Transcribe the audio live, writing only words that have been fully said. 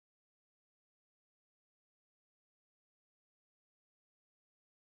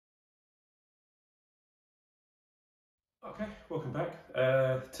Okay, welcome back.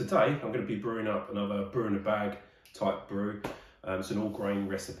 Today I'm going to be brewing up another brew in a bag type brew. It's an all grain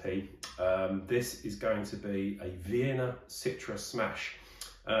recipe. This is going to be a Vienna Citra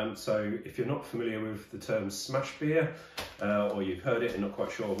SMaSH. So if you're not familiar with the term SMaSH beer, or you've heard it and not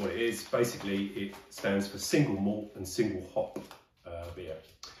quite sure what it is, basically it stands for single malt and single hop beer.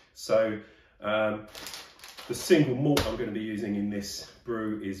 So the single malt I'm going to be using in this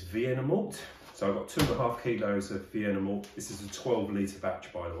brew is Vienna malt. So I've got 2.5 kilos of Vienna malt. This is a 12-litre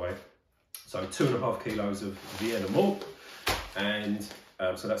batch, by the way. So 2.5 kilos of Vienna malt, and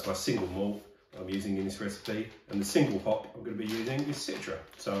so that's my single malt I'm using in this recipe. And the single hop I'm going to be using is Citra.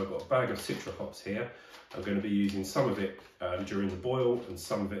 So I've got a bag of Citra hops here. I'm going to be using some of it during the boil and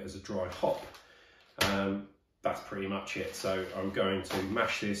some of it as a dry hop. That's pretty much it. So I'm going to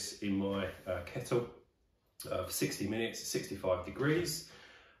mash this in my kettle for 60 minutes, 65 degrees.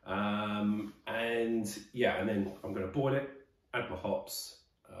 And then I'm going to boil it, add my hops,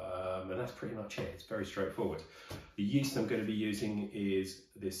 and that's pretty much it. It's very straightforward. The yeast I'm going to be using is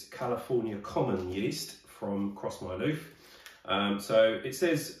this California common yeast from Crossmyloof. So it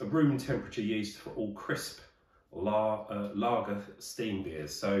says a room temperature yeast for all crisp lager steam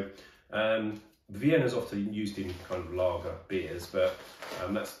beers. So Vienna is often used in kind of lager beers, but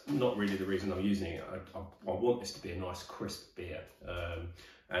that's not really the reason I'm using it. I want this to be a nice crisp beer.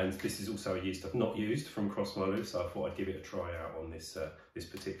 And this is also a yeast I've not used from Crossmyloof, so I thought I'd give it a try out on this this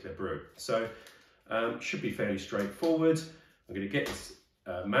particular brew. So should be fairly straightforward. I'm going to get this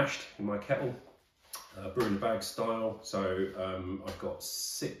mashed in my kettle, brew in a bag style. So I've got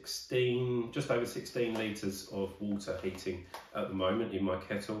just over 16 litres of water heating at the moment in my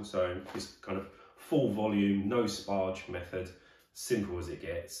kettle. So this kind of full volume, no sparge method, simple as it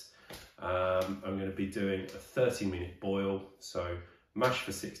gets. I'm going to be doing a 30-minute boil. So mash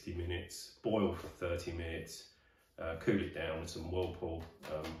for 60 minutes, boil for 30 minutes, cool it down with some whirlpool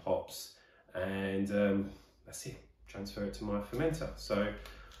hops, and that's it. Transfer it to my fermenter. So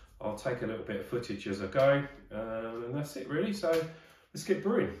I'll take a little bit of footage as I go, and that's it really. So let's get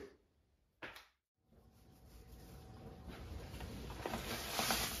brewing.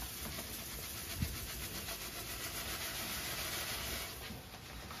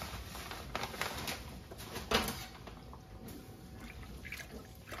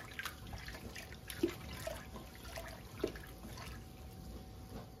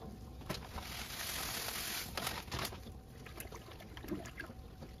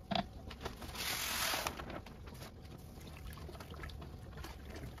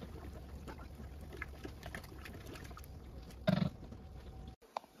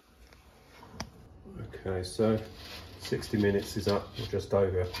 Okay, so 60 minutes is up, or just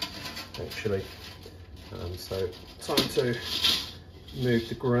over actually. So time to move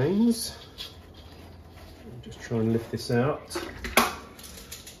the grains. I'll just try and lift this out.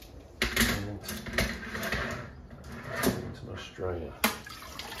 And into my strainer.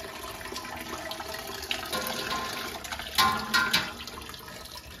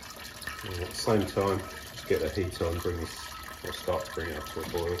 And at the same time, just get the heat on, bring this, or start to bring it up to a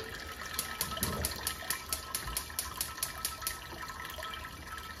boil.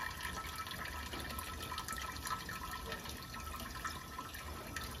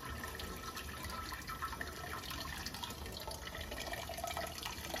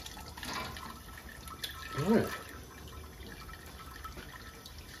 Right.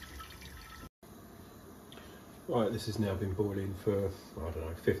 Right, this has now been boiling for, I don't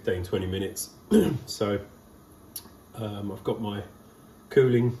know, 15-20 minutes. So I've got my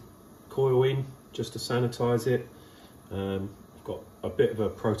cooling coil in just to sanitize it. I've got a bit of a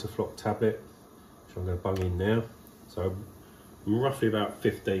Protafloc tablet, which I'm going to bung in now. So I'm roughly about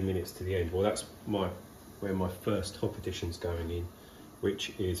 15 minutes to the end. Well, that's where my first hop addition's going in,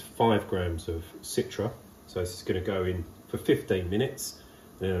 which is 5 grams of Citra. So this is going to go in for 15 minutes,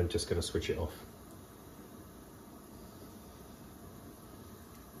 and then I'm just going to switch it off.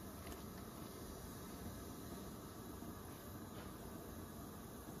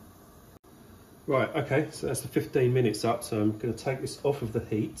 Right, okay, so that's the 15 minutes up, so I'm going to take this off of the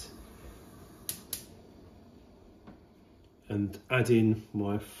heat and add in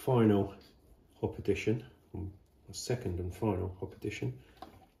my final hop addition, my second and final hop addition,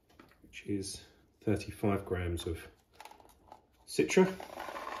 which is 35 grams of Citra.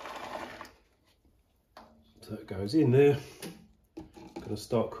 So it goes in there. I'm going to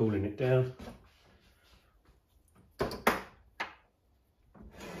start cooling it down.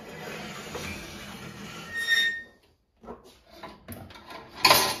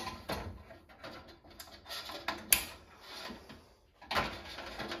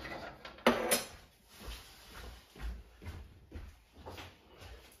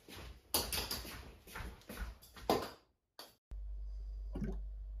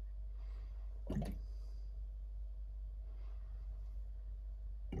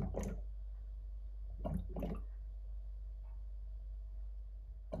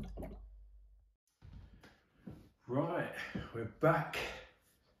 we're back,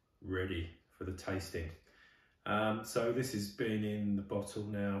 ready for the tasting. So this has been in the bottle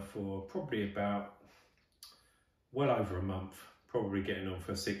now for probably about well over a month, probably getting on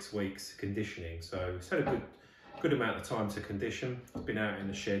for 6 weeks conditioning. So it's had a good amount of time to condition. It's been out in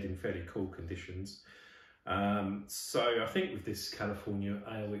the shed in fairly cool conditions. So I think with this California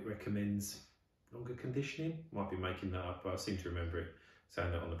Ale, it recommends longer conditioning. Might be making that up, but I seem to remember it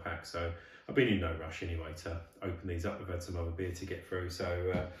saying that on the pack. So I've been in no rush anyway to open these up. We've had some other beer to get through.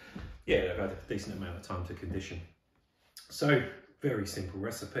 So yeah, I've had a decent amount of time to condition. So very simple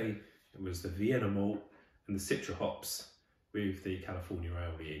recipe. It was the Vienna malt and the Citra hops with the California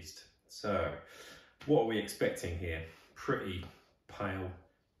Ale yeast. So what are we expecting here? Pretty pale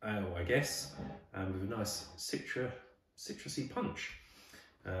ale, I guess, with a nice citrusy punch.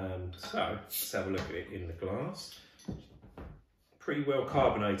 So let's have a look at it in the glass. Pretty well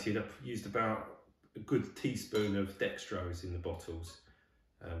carbonated. I've used about a good teaspoon of dextrose in the bottles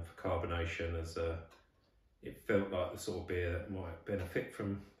for carbonation, as it felt like the sort of beer that might benefit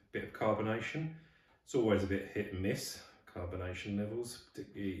from a bit of carbonation. It's always a bit hit and miss, carbonation levels,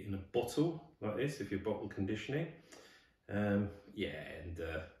 particularly in a bottle like this, if you're bottle conditioning. Yeah, and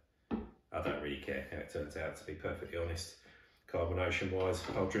I don't really care how it turns out, to be perfectly honest. Carbonation wise,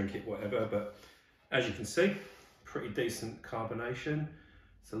 I'll drink it whatever, but as you can see, pretty decent carbonation.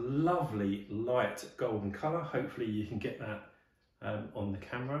 It's a lovely light golden colour. Hopefully you can get that on the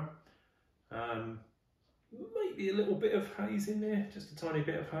camera. Maybe a little bit of haze in there, just a tiny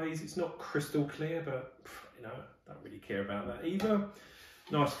bit of haze. It's not crystal clear, but you know, don't really care about that either.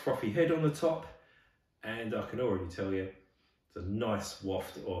 Nice frothy head on the top, and I can already tell you it's a nice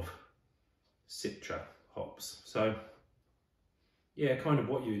waft of Citra hops. So yeah, kind of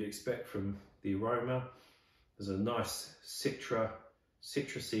what you'd expect from the aroma. There's a nice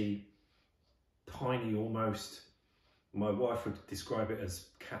citrusy, piney almost. My wife would describe it as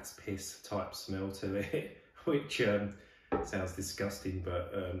cat's piss type smell to it, which sounds disgusting,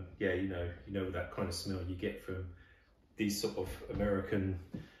 but yeah, you know that kind of smell you get from these sort of American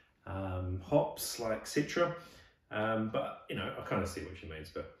hops like Citra. But you know, I kind of see what she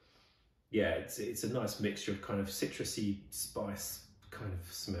means. But yeah, it's a nice mixture of kind of citrusy spice kind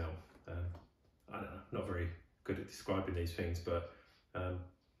of smell. I don't know, not very good at describing these things, but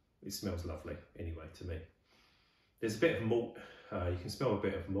it smells lovely anyway to me. There's a bit of malt, you can smell a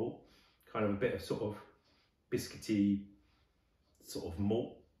bit of malt, kind of a bit of sort of biscuity sort of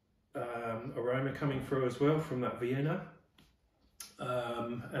malt aroma coming through as well from that Vienna.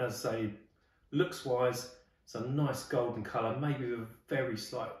 And as I say, looks wise, it's a nice golden colour, maybe with a very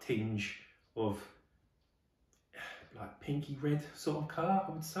slight tinge of like pinky red sort of colour,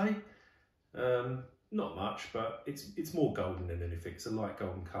 I would say. Not much, but it's more golden than anything. It's a light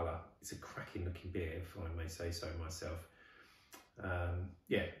golden colour. It's a cracking looking beer, if I may say so myself.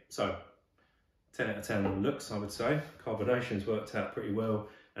 Yeah, so 10 out of 10 on looks, I would say. Carbonation's worked out pretty well,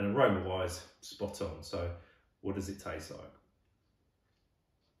 and aroma wise, spot on. So what does it taste like?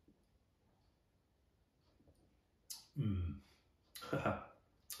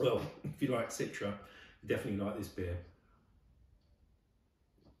 Well, if you like Citra, you definitely like this beer.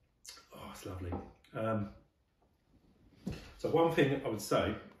 Oh, it's lovely. So one thing I would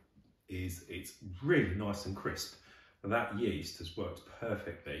say is it's really nice and crisp. That yeast has worked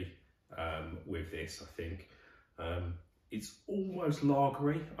perfectly with this, I think. It's almost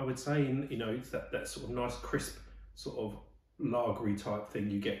lagery, I would say, and you know, it's that sort of nice crisp sort of lagery type thing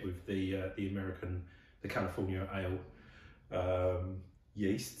you get with the California Ale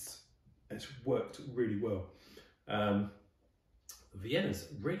yeasts. It's worked really well. Vienna's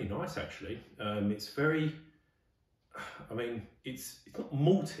really nice, actually. It's very, I mean, it's not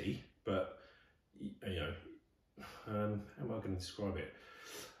malty, but you know, how am I going to describe it?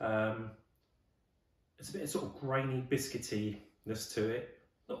 It's a bit of sort of grainy biscuitiness to it,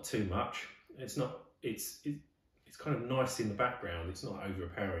 not too much. It's not, it's kind of nice in the background. It's not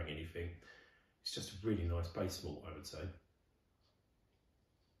overpowering anything. It's just a really nice base malt, I would say.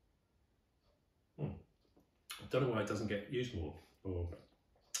 I don't know why it doesn't get used more, or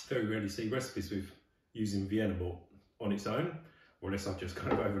very rarely see recipes with using Vienna malt on its own, or unless I've just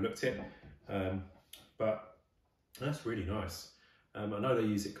kind of overlooked it. But that's really nice. I know they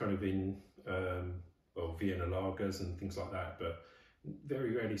use it kind of in well, Vienna lagers and things like that, but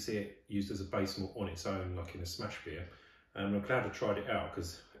very rarely see it used as a base malt on its own, like in a SMaSH beer. I'm glad I tried it out,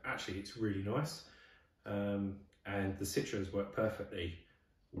 because actually it's really nice. And the Citra has worked perfectly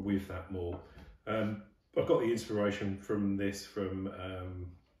with that malt. I've got the inspiration from this from a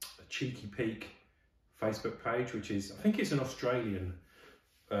Cheeky Peak Facebook page, which is, I think it's an Australian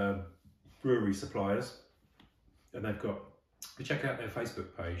brewery suppliers, and they've got if you check out their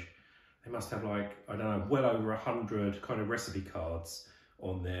Facebook page, they must have like, I don't know, well over 100 kind of recipe cards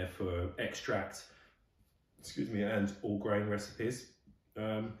on there for extract, excuse me, and all grain recipes.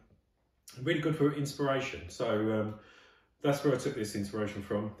 Really good for inspiration. So that's where I took this inspiration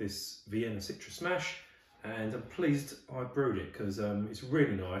from, this Vienna Citra SMaSH, and I'm pleased I brewed it because it's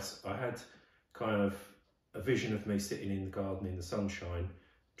really nice. I had kind of a vision of me sitting in the garden in the sunshine,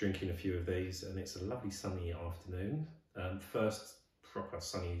 drinking a few of these, and it's a lovely sunny afternoon. First proper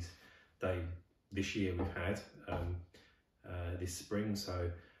sunny day this year we've had, this spring, so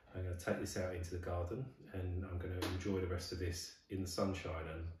I'm going to take this out into the garden and I'm going to enjoy the rest of this in the sunshine,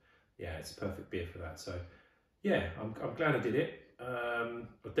 and yeah, it's a perfect beer for that. So yeah, I'm glad I did it.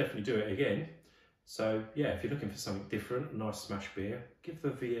 I'll definitely do it again. So yeah, if you're looking for something different, a nice smash beer, give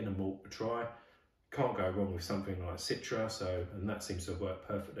the Vienna Malt a try. Can't go wrong with something like Citra, and that seems to have worked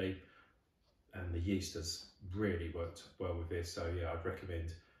perfectly. And the yeast has really worked well with this. So yeah, I'd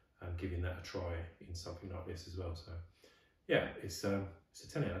recommend giving that a try in something like this as well. So yeah, it's a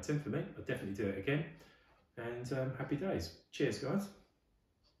 10 out of 10 for me. I'd definitely do it again. And happy days. Cheers, guys.